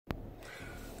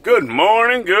Good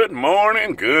morning, good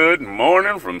morning, good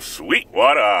morning from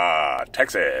Sweetwater,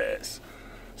 Texas.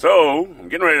 So, I'm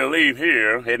getting ready to leave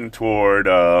here, heading toward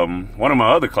one of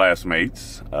my other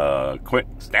classmates, Quint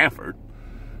Stanford,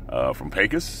 from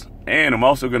Pecos. And I'm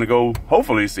also going to go,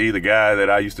 hopefully, see the guy that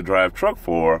I used to drive truck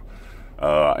for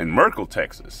in Merkel,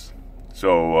 Texas.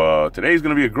 So, today's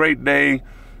going to be a great day.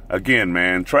 Again,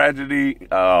 man, tragedy.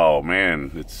 Oh,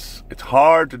 man, it's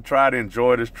hard to try to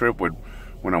enjoy this trip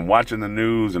when I'm watching the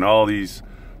news and all these,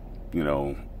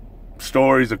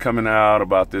 stories are coming out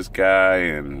about this guy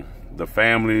and the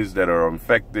families that are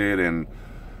infected. And,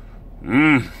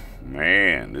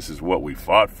 man, this is what we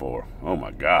fought for. Oh, my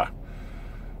God.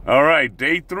 All right,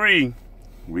 day 3.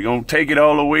 We're going to take it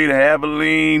all the way to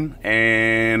Abilene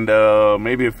and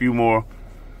maybe a few more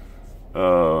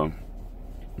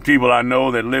people I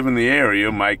know that live in the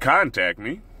area might contact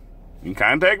me. You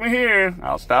can contact me here.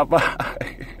 I'll stop by.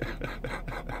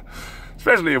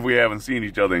 Especially if we haven't seen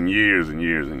each other in years and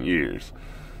years and years.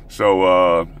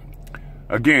 So,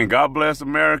 again, God bless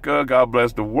America. God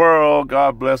bless the world.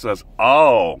 God bless us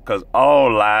all, because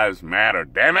all lives matter.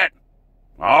 Damn it.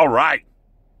 All right.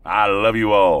 I love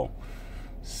you all.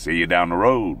 See you down the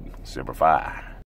road. Semper Fi.